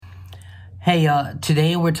Hey,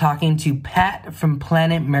 today we're talking to Pat from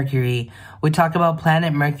Planet Mercury. We talk about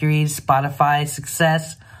Planet Mercury's Spotify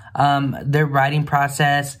success, their writing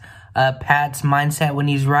process, Pat's mindset when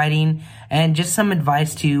he's writing, and just some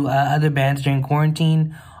advice to other bands during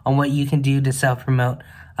quarantine on what you can do to self-promote.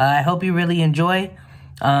 I hope you really enjoy.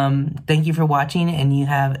 Thank you for watching, and you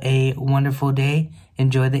have a wonderful day.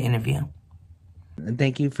 Enjoy the interview.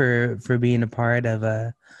 Thank you for being a part of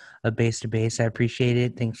a Base to Base. I appreciate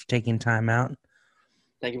it. Thanks for taking time out.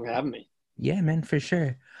 Thank you for having me. Yeah, man, for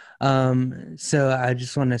sure. So I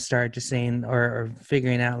just want to start just saying or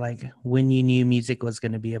figuring out like when you knew music was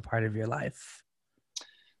going to be a part of your life.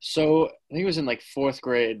 So I think it was in like fourth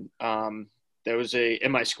grade. There was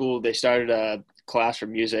in my school, they started a class for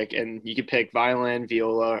music and you could pick violin,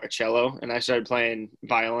 viola, or cello. And I started playing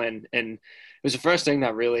violin, and it was the first thing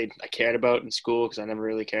that really I cared about in school because I never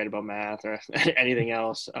really cared about math or anything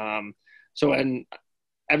else. So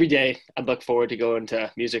every day I'd look forward to going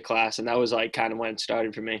to music class, and that was like kind of when it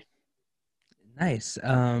started for me. Nice.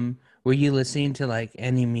 Were you listening to like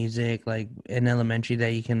any music like in elementary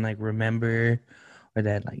that you can like remember or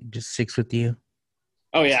that like just sticks with you?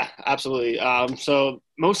 Oh yeah, absolutely. So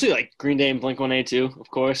mostly like Green Day and Blink-182, of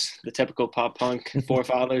course, the typical pop punk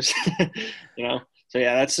forefathers, you know. So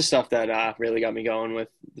yeah, that's the stuff that really got me going with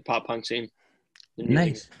the pop punk scene, the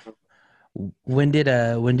music. Nice. When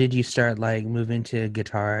did you start like moving to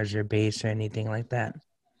guitars or bass or anything like that?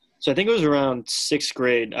 So I think it was around sixth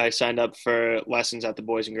grade I signed up for lessons at the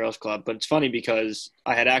Boys and Girls Club. But it's funny because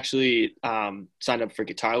I had actually signed up for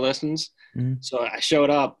guitar lessons. Mm-hmm. So I showed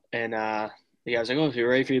up, and the guy was like, "Oh, if you're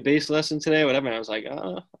ready for your bass lesson today, whatever." And I was like,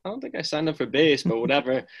 "I don't think I signed up for bass, but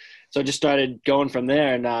whatever." So I just started going from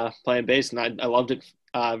there and playing bass, and I loved it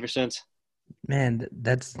ever since. Man,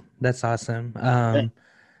 that's awesome. Yeah.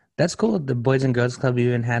 That's cool. The Boys and Girls Club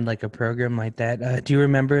even had like a program like that. Do you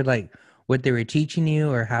remember like what they were teaching you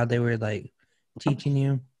or how they were like teaching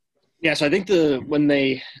you? Yeah, so I think when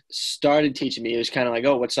they started teaching me, it was kind of like,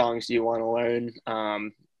 "Oh, what songs do you want to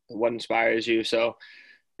learn? What inspires you?" So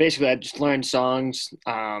basically, I just learned songs,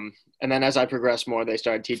 and then as I progressed more, they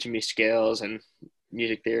started teaching me scales and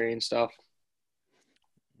music theory and stuff.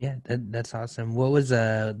 Yeah, that's awesome. What was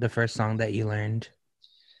the first song that you learned?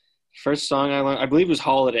 First song I learned, I believe, was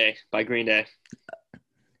 "Holiday" by Green Day.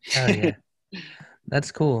 Oh yeah,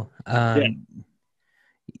 that's cool. Yeah.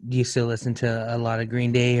 Do you still listen to a lot of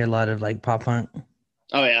Green Day or a lot of like pop punk?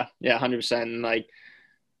 Oh yeah, yeah, 100%. And like,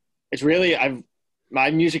 it's really my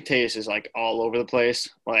music taste is like all over the place.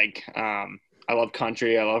 Like, I love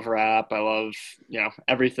country, I love rap, I love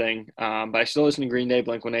everything. But I still listen to Green Day,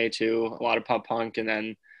 Blink-182, a lot of pop punk, and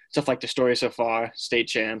then stuff like The Story So Far, State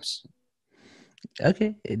Champs.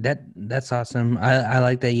 Okay, that's awesome. I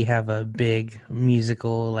like that you have a big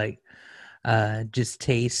musical like just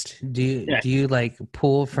taste. Yeah. Do you like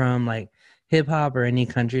pull from like hip hop or any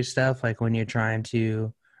country stuff like when you're trying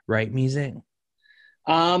to write music?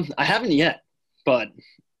 I haven't yet, but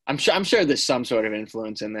I'm sure there's some sort of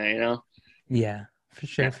influence in there. Yeah, for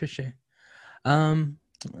sure, Yeah. for sure. Um,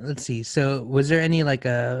 let's see. So, was there any like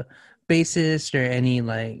a bassist or any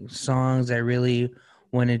like songs that really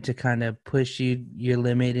wanted to kind of push your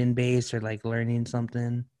limit in bass or like learning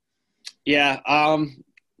something? Yeah.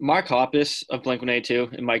 Mark Hoppus of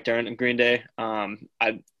Blink-182 and Mike Dirnt of Green Day. A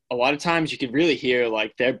lot of times you could really hear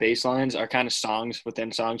like their bass lines are kind of songs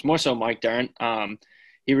within songs. More so Mike Dirnt.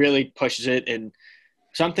 He really pushes it, and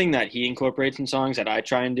something that he incorporates in songs that I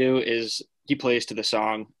try and do is he plays to the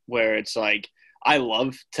song where it's like I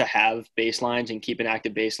love to have bass lines and keep an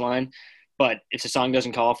active bass line, but if the song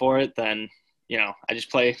doesn't call for it, then I just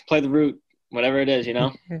play the root, whatever it is.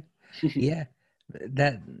 Yeah,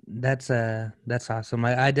 that's awesome.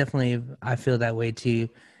 I definitely I feel that way too.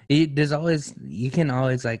 There's always you can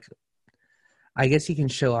always like I guess you can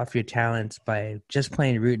show off your talents by just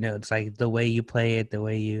playing root notes, like the way you play it, the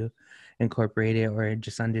way you incorporate it, or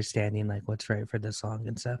just understanding like what's right for the song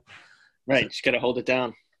and stuff. Right, So just gotta hold it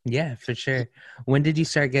down. yeah, for sure. When did you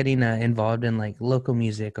start getting involved in like local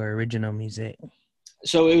music or original music?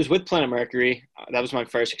 So it was with Planet Mercury. That was my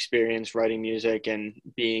first experience writing music and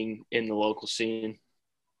being in the local scene.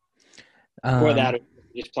 Before that, Um, it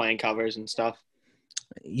was just playing covers and stuff.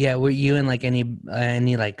 yeah, were you in like any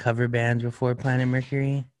like cover bands before Planet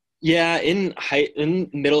Mercury? Yeah, in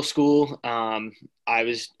middle school, I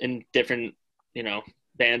was in different,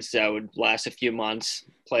 bands that would last a few months,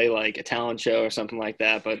 play like a talent show or something like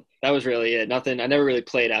that. But that was really it. Nothing. I never really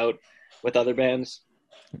played out with other bands.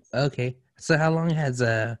 Okay, so how long has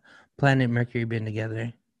Planet Mercury been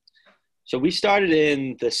together? So we started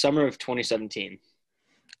in the summer of 2017,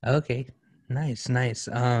 Okay, nice, nice.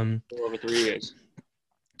 a little over 3 years.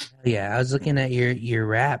 Yeah, I was looking at your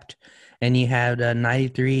Wrapped, and you had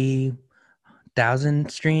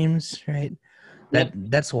 93,000 streams, right? Yep.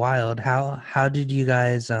 That's wild. How did you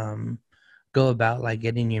guys go about like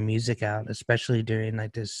getting your music out, especially during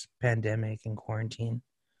like this pandemic and quarantine?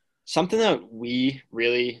 Something that we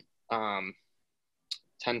really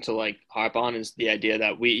tend to like harp on is the idea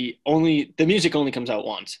that the music only comes out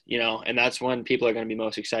once, and that's when people are going to be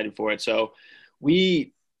most excited for it. So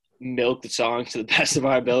we milk the song to the best of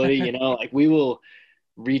our ability, like we will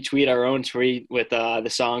retweet our own tweet with the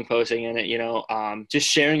song posting in it, just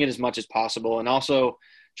sharing it as much as possible, and also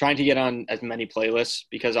trying to get on as many playlists,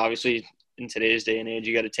 because obviously in today's day and age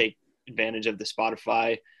you got to take advantage of the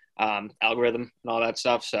Spotify algorithm and all that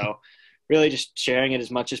stuff. So really just sharing it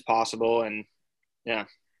as much as possible. And yeah.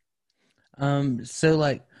 So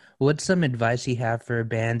like, what's some advice you have for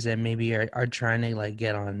bands that maybe are trying to like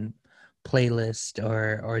get on playlist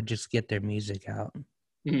or just get their music out?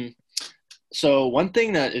 Mhm. So one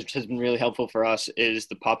thing that has been really helpful for us is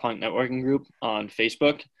the Pop Punk Networking group on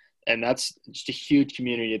Facebook, and that's just a huge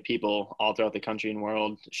community of people all throughout the country and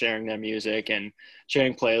world sharing their music and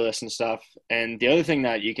sharing playlists and stuff. And the other thing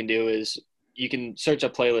that you can do is you can search a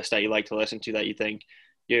playlist that you like to listen to that you think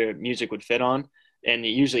your music would fit on, and it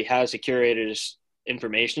usually has a curator's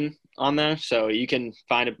information on there, so you can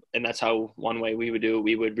find it. And that's how one way we would do it.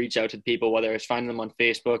 We would reach out to people, whether it's finding them on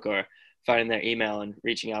Facebook or finding their email and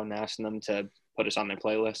reaching out and asking them to put us on their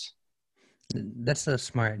playlist. That's so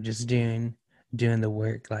smart. Just doing the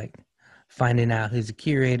work, like finding out who's a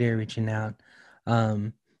curator, reaching out.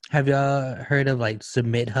 Um, have y'all heard of like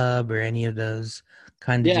Submit Hub or any of those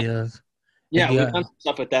kind of Yeah, deals? Have yeah, you? we've done some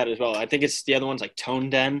stuff with that as well. I think it's the other one's like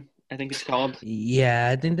Tone Den, I think it's called. Yeah,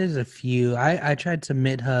 I think there's a few. I tried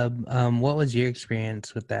Submit Hub. What was your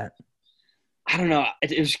experience with that? I don't know.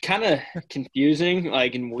 It was kind of confusing,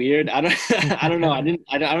 like, and weird. I don't, I don't know. I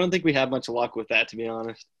don't think we had much luck with that, to be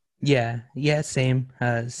honest. Yeah, yeah, same,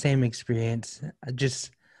 same experience.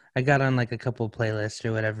 I got on like a couple playlists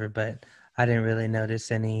or whatever, but I didn't really notice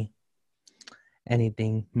anything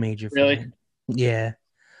major from Really? it. Yeah.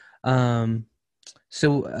 Um,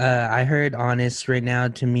 so I heard Honest right now.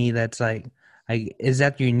 To me, that's like, is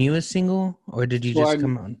that your newest single, or did you So just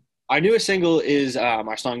come on? our newest single is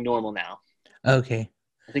our song "Normal" now. Okay,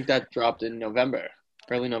 I think that dropped in November,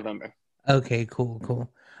 early November. okay, cool, cool.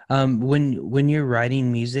 When you're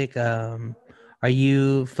writing music, are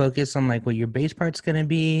you focused on like what your bass part's gonna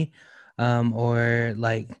be, or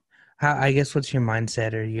like how? I guess what's your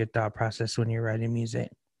mindset or your thought process when you're writing music?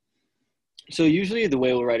 So usually the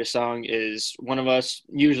way we'll write a song is one of us,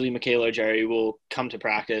 usually Michaela or Jerry, will come to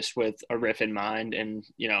practice with a riff in mind and,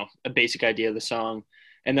 a basic idea of the song,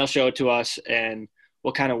 and they'll show it to us, and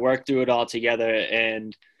we'll kind of work through it all together.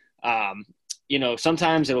 And um,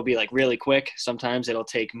 sometimes it'll be like really quick. Sometimes it'll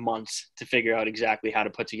take months to figure out exactly how to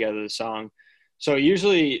put together the song. So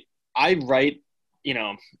usually I write, you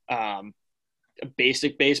know, um, a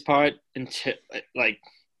basic bass part until like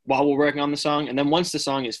while we're working on the song, and then once the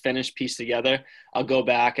song is finished, pieced together, I'll go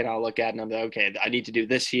back and I'll look at it and I'm like, okay, I need to do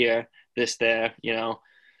this here, this there,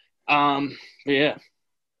 but yeah.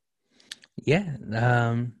 Yeah,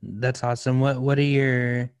 that's awesome. What are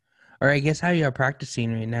your, or I guess how you are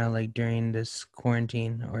practicing right now, like during this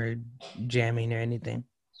quarantine or jamming or anything?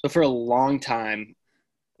 So for a long time,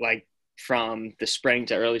 like from the spring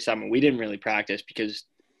to early summer, we didn't really practice because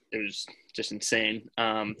it was just insane.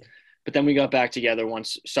 But then we got back together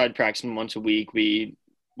once, started practicing once a week. We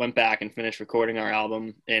went back and finished recording our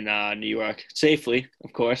album in New York safely,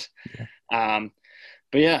 of course. Yeah. Um,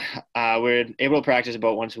 but yeah, we're able to practice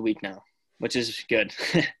about once a week now, which is good.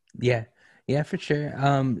 Yeah. Yeah, for sure.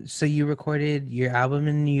 So you recorded your album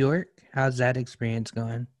in New York? How's that experience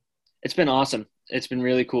going? It's been awesome. It's been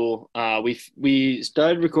really cool. We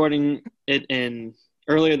started recording it in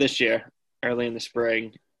earlier this year, early in the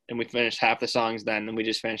spring, and we finished half the songs then, and we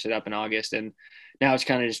just finished it up in August. And now it's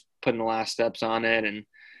kind of just putting the last steps on it and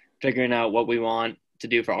figuring out what we want to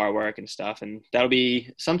do for artwork and stuff. And that'll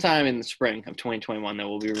be sometime in the spring of 2021 that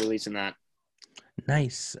we'll be releasing that.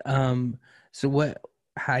 Nice. So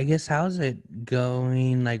I guess how's it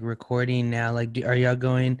going like recording now? Like are y'all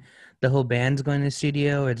going, the whole band's going to the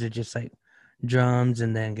studio, or is it just like drums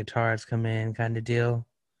and then guitars come in kind of deal?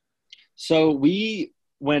 So we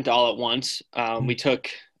went all at once. We Mm. took,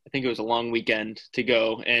 I think it was a long weekend to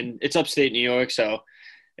go, and it's upstate New York, so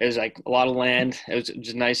it was like a lot of land. It was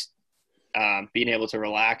just nice being able to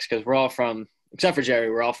relax because we're all from, except for Jerry,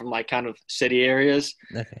 we're all from like kind of city areas.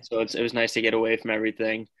 Okay. So it was nice to get away from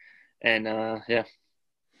everything. And yeah.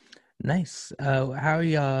 Nice. How are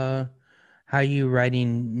you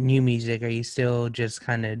writing new music? Are you still just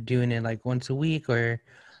kind of doing it like once a week, or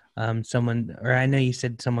someone, or I know you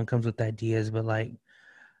said someone comes with ideas, but like,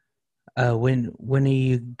 when are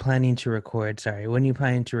you planning to record? Sorry, when are you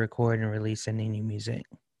planning to record and release any new music?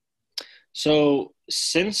 So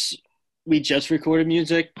since we just recorded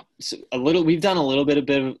music, we've done a little bit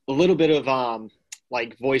of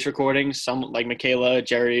like voice recordings. Some like Michaela,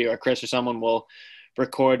 Jerry, or Chris or someone will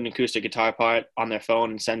record an acoustic guitar part on their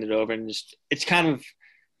phone and send it over, and just it's kind of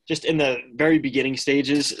just in the very beginning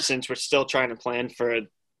stages since we're still trying to plan for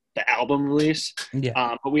the album release.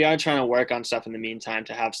 Yeah, But we are trying to work on stuff in the meantime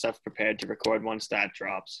to have stuff prepared to record once that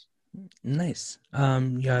drops. nice.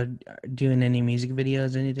 Y'all doing any music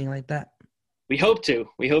videos, anything like that? We hope to.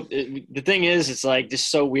 The thing is, it's like just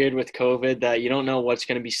so weird with COVID that you don't know what's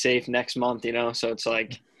going to be safe next month, you know? So it's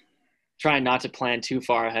like trying not to plan too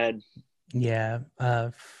far ahead. Yeah,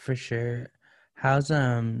 for sure. How's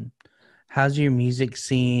um how's your music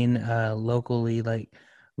scene locally like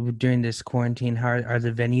during this quarantine? How are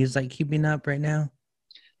the venues like keeping up right now?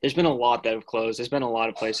 There's been a lot that have closed. There's been a lot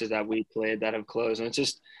of places that we played that have closed, and it's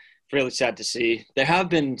just really sad to see. There have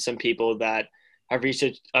been some people that have reached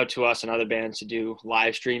out to us and other bands to do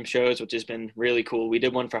live stream shows, which has been really cool. We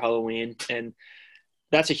did one for Halloween, and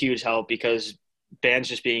that's a huge help because bands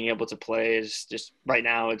just being able to play is just right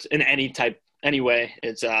now it's in any way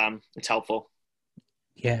it's helpful.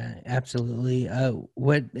 Yeah, absolutely.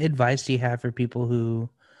 What advice do you have for people who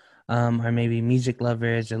are maybe music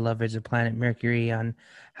lovers or lovers of Planet Mercury on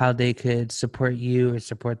how they could support you or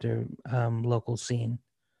support their local scene?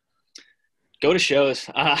 Go to shows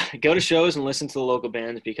and listen to the local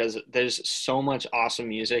bands because there's so much awesome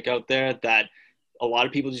music out there that a lot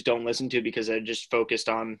of people just don't listen to because they're just focused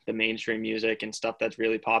on the mainstream music and stuff that's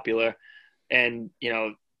really popular. And you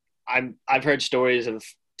know, I've heard stories of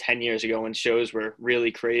 10 years ago when shows were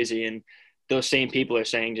really crazy, and those same people are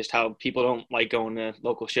saying just how people don't like going to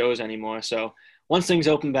local shows anymore. So once things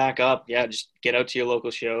open back up, yeah, just get out to your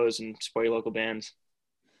local shows and support your local bands.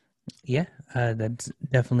 Yeah, that's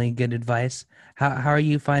definitely good advice. How are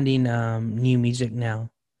you finding new music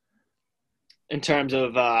now? In terms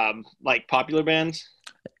of like popular bands,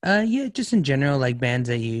 Yeah, just in general, like bands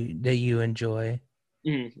that you enjoy.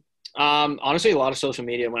 mhm. Honestly, a lot of social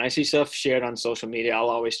media. When I see stuff shared on social media, I'll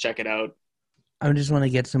always check it out. I just want to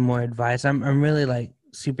get some more advice. I'm really like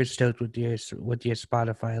super stoked with your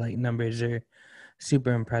Spotify. Like numbers are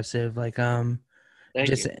super impressive. Like Thank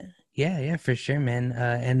just you. yeah, for sure, man.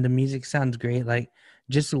 And the music sounds great. Like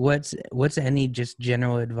just what's any just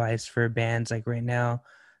general advice for bands like right now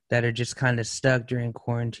that are just kind of stuck during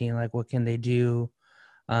quarantine? Like what can they do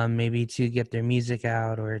maybe to get their music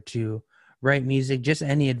out or to write music? Just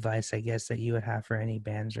any advice, I guess, that you would have for any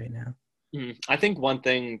bands right now. I think one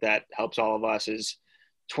thing that helps all of us is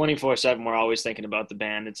 24/7. We're always thinking about the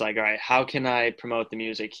band. It's like, all right, how can I promote the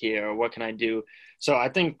music here? Or what can I do? So I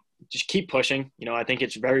think just keep pushing. You know, I think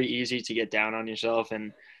it's very easy to get down on yourself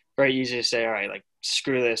and very easy to say, all right, like,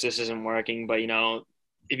 screw this. This isn't working. But, you know,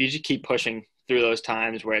 if you just keep pushing through those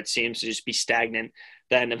times where it seems to just be stagnant,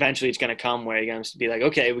 then eventually it's going to come where you're going to be like,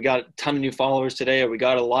 okay, we got a ton of new followers today, or we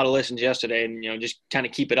got a lot of listens yesterday, and, you know, just kind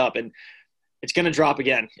of keep it up. And it's going to drop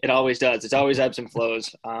again. It always does. It's always ebbs and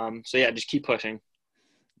flows. So yeah, just keep pushing.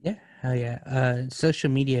 Yeah, hell yeah.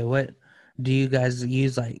 Social media, what do you guys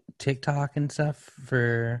use like TikTok and stuff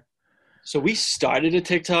for? So we started a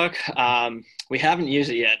TikTok. We haven't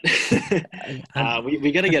used it yet. I'm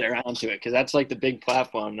We got to get around to it because that's like the big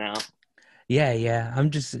platform now. yeah, yeah.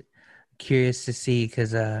 I'm just curious to see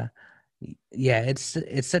because yeah, it's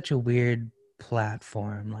such a weird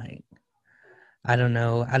platform. Like I don't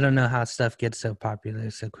know how stuff gets so popular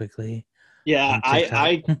so quickly Yeah, on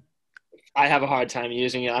TikTok. I have a hard time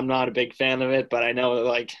using it. I'm not a big fan of it, but I know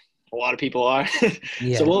like a lot of people are. So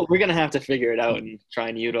Yeah, we're gonna have to figure it out and try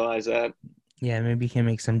and utilize that. yeah. Maybe you can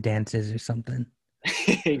make some dances or something.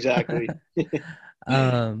 Exactly.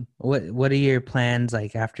 What are your plans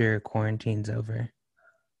like after quarantine's over?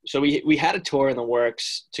 So we had a tour in the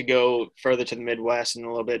works to go further to the Midwest and a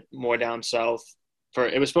little bit more down south. For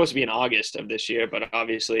it was supposed to be in August of this year, but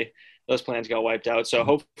obviously those plans got wiped out. So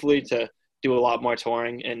hopefully to do a lot more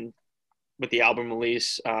touring and with the album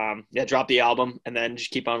release, yeah, drop the album and then just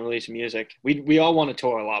keep on releasing music. We all want to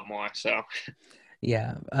tour a lot more. So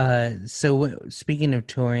Yeah. So speaking of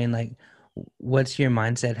touring, like, what's your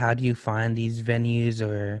mindset? How do you find these venues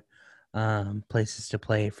or places to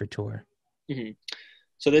play for tour? mhm.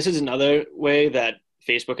 So this is another way that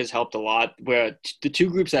Facebook has helped a lot. Where the two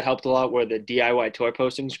groups that helped a lot were the DIY tour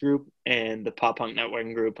postings group and the Pop Punk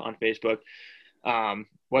Networking group on Facebook.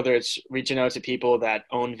 Whether it's reaching out to people that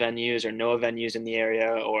own venues or know venues in the area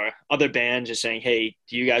or other bands just saying, hey,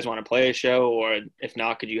 do you guys want to play a show? Or if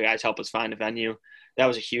not, could you guys help us find a venue? that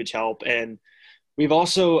was a huge help. And we've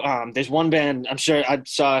also there's one band, I'm sure I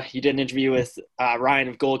saw you did an interview with Ryan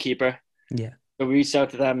of Goalkeeper. Yeah. So we reached out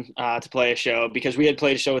to them to play a show because we had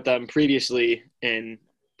played a show with them previously in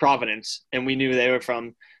Providence, and we knew they were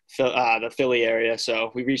from the Philly area.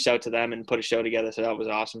 So we reached out to them and put a show together. So that was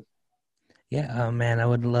awesome. Yeah. Oh man, I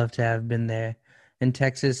would love to have been there. In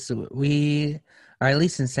Texas, we, or at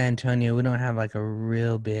least in San Antonio, we don't have like a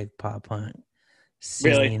real big pop punk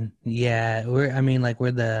Really? scene. Yeah, I mean, like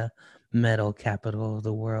we're the metal capital of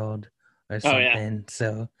the world or Oh yeah, something.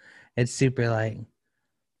 So it's super like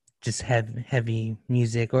just heavy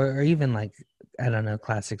music, or even like I don't know,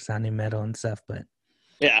 classic sounding metal and stuff. But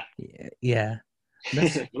yeah. yeah,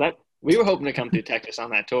 that's We were hoping to come through Texas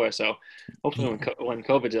on that tour. So hopefully yeah, when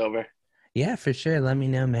COVID's over. yeah, for sure. Let me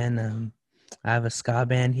know, man. I have a ska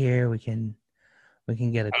band here. We can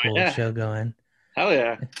get a Oh cool yeah, show going. hell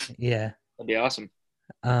yeah, Yeah. that'd be awesome.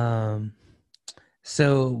 Um.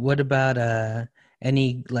 So what about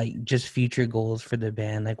any like just future goals for the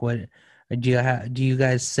band? Like what do you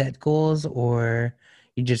guys set goals, or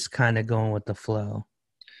you just kind of going with the flow?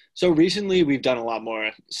 So recently we've done a lot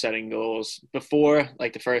more setting goals. Before,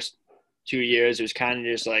 like the first 2 years, it was kind of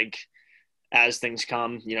just like as things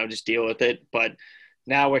come, just deal with it. But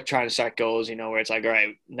now we're trying to set goals, where it's like, all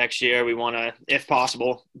right, next year we want to, if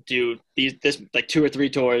possible, do this like 2 or 3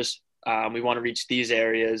 tours. We want to reach these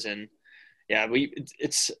areas, and yeah,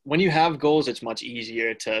 it's when you have goals, it's much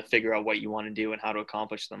easier to figure out what you want to do and how to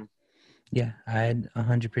accomplish them. Yeah, I'd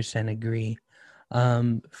 100% agree.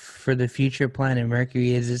 For the future Planet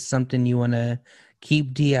Mercury, is this something you want to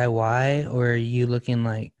keep DIY, or are you looking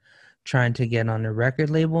like trying to get on a record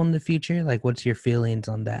label in the future? Like, what's your feelings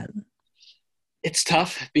on that? It's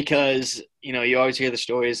tough because you always hear the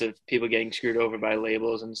stories of people getting screwed over by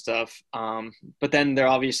labels and stuff. But then there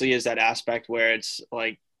obviously is that aspect where it's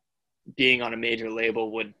like being on a major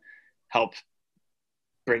label would help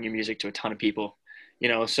bring your music to a ton of people.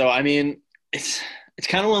 So I mean, it's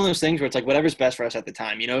kind of one of those things where it's like whatever's best for us at the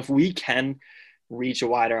time. If we can reach a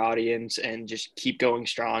wider audience and just keep going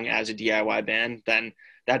strong as a DIY band, then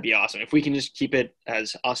that'd be awesome. If we can just keep it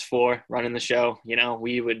as us four running the show,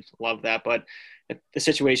 we would love that. But if the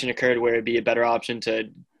situation occurred where it'd be a better option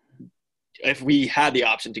if we had the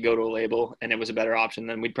option to go to a label and it was a better option,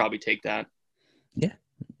 then we'd probably take that. Yeah,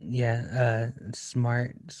 yeah,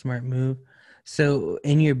 smart move. So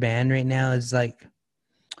in your band right now, is like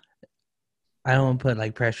I don't want to put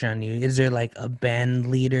like pressure on you. Is there like a band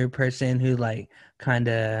leader person who like kind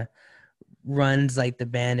of runs like the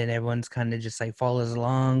band and everyone's kind of just like follows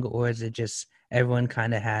along, or is it just everyone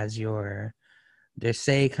kind of has their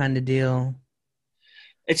say kind of deal?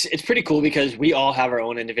 It's pretty cool because we all have our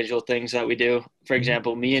own individual things that we do. For Mhm.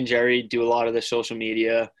 example, me and Jerry do a lot of the social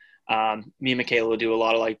media. Me and Michaela will do a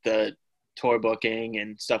lot of like the tour booking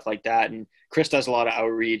and stuff like that. And Chris does a lot of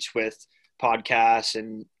outreach with podcasts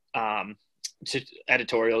and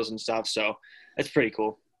editorials and stuff. So it's pretty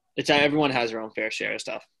cool. It's everyone has their own fair share of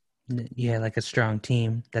stuff. Yeah, like a strong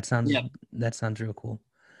team. Yeah. That sounds real cool.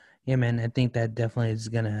 Yeah, man, I think that definitely is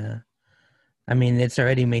gonna. I mean, it's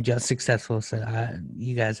already made y'all successful, so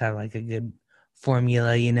you guys have like a good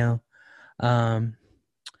formula, you know. Um,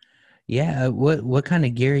 yeah. What kind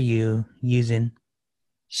of gear are you using?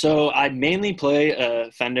 So I mainly play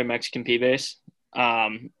a Fender Mexican P bass,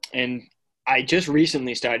 and I just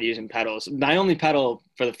recently started using pedals. My only pedal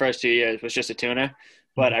for the first 2 years was just a tuner,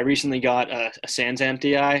 but I recently got a SansAmp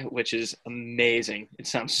DI, which is amazing. It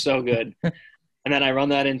sounds so good. And then I run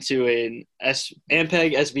that into an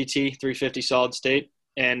Ampeg SVT 350 solid state,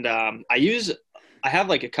 and I have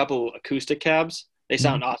like a couple acoustic cabs. They Mhm.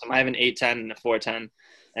 sound awesome. I have an 810 and a 410,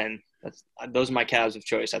 and those are my cabs of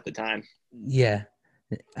choice at the time. Yeah,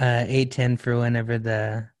 810 for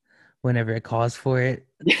whenever it calls for it.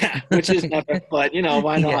 Yeah, which is never, but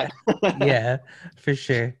why Yeah, not? yeah, for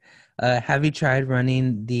sure. Have you tried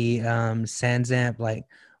running the SansAmp like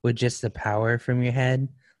with just the power from your head?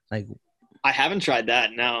 Like I haven't tried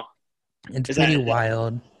that. No, it's is that pretty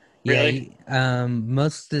wild. Yeah, really?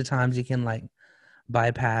 most of the times you can like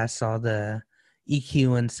bypass all the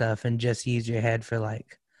EQ and stuff and just use your head for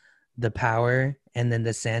like the power, and then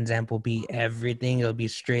the SansAmp will be everything. It'll be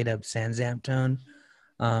straight up SansAmp tone.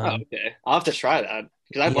 Oh, Um, okay. I'll have to try that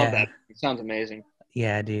because I love yeah, that. It sounds amazing.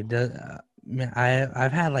 yeah, dude. Man,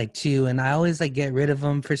 I've had like two, and I always like get rid of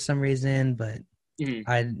them for some reason, but Mhm.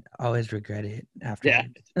 I always regret it Yeah,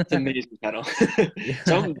 afterwards. it's amazing pedal. Yeah.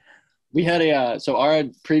 So we had so our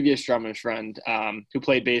previous drummer's friend who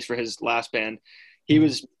played bass for his last band. He Mhm.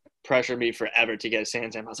 was pressured me forever to get a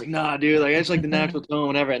SanSam. I was like, nah, dude, like I just like the natural tone,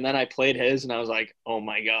 whatever. And then I played his, and I was like, oh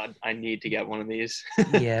my god, I need to get one of these.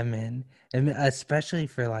 Yeah, man. And especially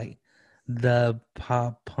for like the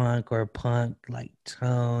pop punk or punk like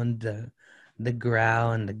tone, the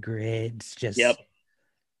growl and the grit. It's Yep. just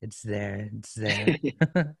it's there. It's there.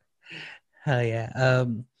 Hell yeah.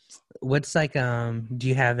 What's like do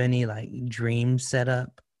you have any like dream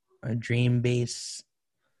setup or dream bass?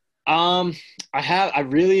 Um, I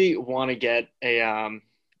really want to get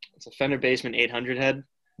it's a Fender Bassman 800 head.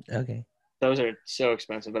 Okay. Those are so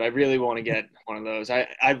expensive, but I really want to get one of those. I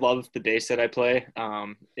love the bass that I play.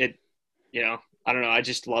 You know, I don't know, I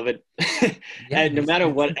just love it. Yeah, And no matter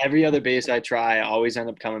what, every other bass I try, I always end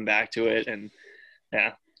up coming back to it. And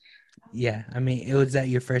yeah, yeah. I mean, it was that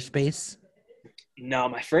your first bass? no,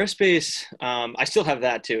 my first bass, I still have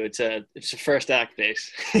that too. It's a first act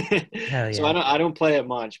bass. Hell So yeah. I don't play it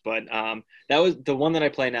much, but that was the one that I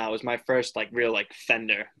play now was my first like real like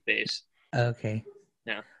Fender bass. Okay.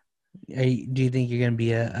 Yeah. Do you think you're gonna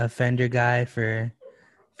be a Fender guy for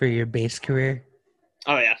your bass career?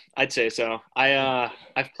 Oh yeah, I'd say so.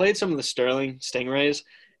 I've played some of the Sterling Stingrays,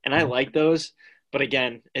 and I Mhm. like those. But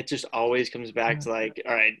again, it just always comes back to like,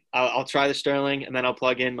 all right, I'll try the Sterling, and then I'll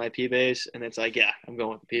plug in my P bass, and it's like, yeah, I'm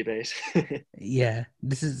going with the P bass. Yeah,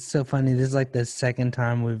 this is so funny. This is like the second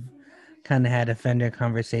time we've kind of had a Fender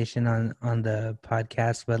conversation on the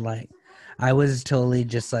podcast, but like I was totally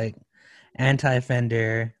just like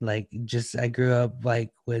anti-Fender. Like just I grew up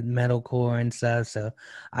like with metalcore and stuff, so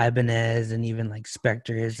Ibanez and even like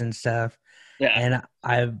Spectres and stuff. Yeah, And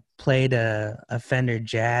I played a Fender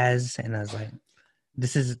Jazz, and I was like,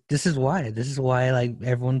 this is why like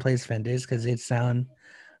everyone plays Fenders because they sound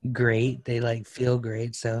great. They like feel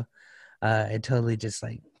great. So it totally just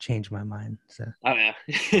like changed my mind. So oh yeah,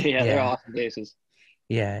 yeah, they're yeah, awesome basses,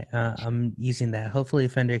 yeah, I'm using that. Hopefully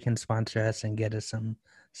Fender can sponsor us and get us some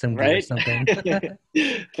gear or right? something.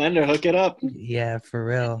 Fender, hook it up. Yeah, for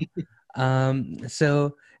real.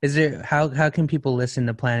 So is there how can people listen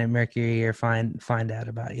to Planet Mercury or find out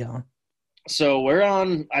about y'all? So we're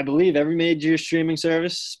on, I believe, every major streaming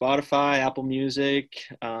service: Spotify, Apple Music,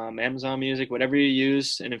 Amazon Music, whatever you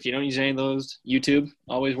use. And if you don't use any of those, YouTube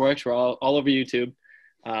always works. We're all over YouTube.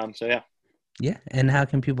 So yeah, Yeah, and how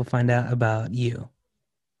can people find out about you?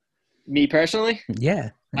 me personally, Yeah,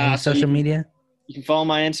 and so social media. you can follow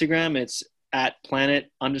my Instagram. It's at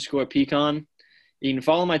planet_pecan. You can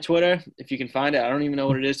follow my Twitter if you can find it. I don't even know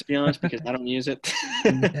what it is, to be honest, because I don't use it.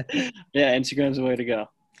 Yeah, Instagram's the way to go.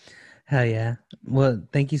 Hell yeah. Well,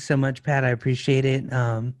 thank you so much, Pat. I appreciate it.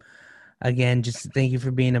 Again, just thank you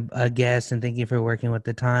for being a guest and thank you for working with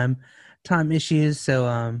the time issues.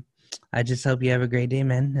 So I just hope you have a great day,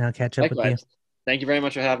 man. And I'll catch up with you. Likewise. Thank you very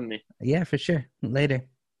much for having me. Yeah, for sure. Later.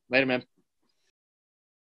 Later, man.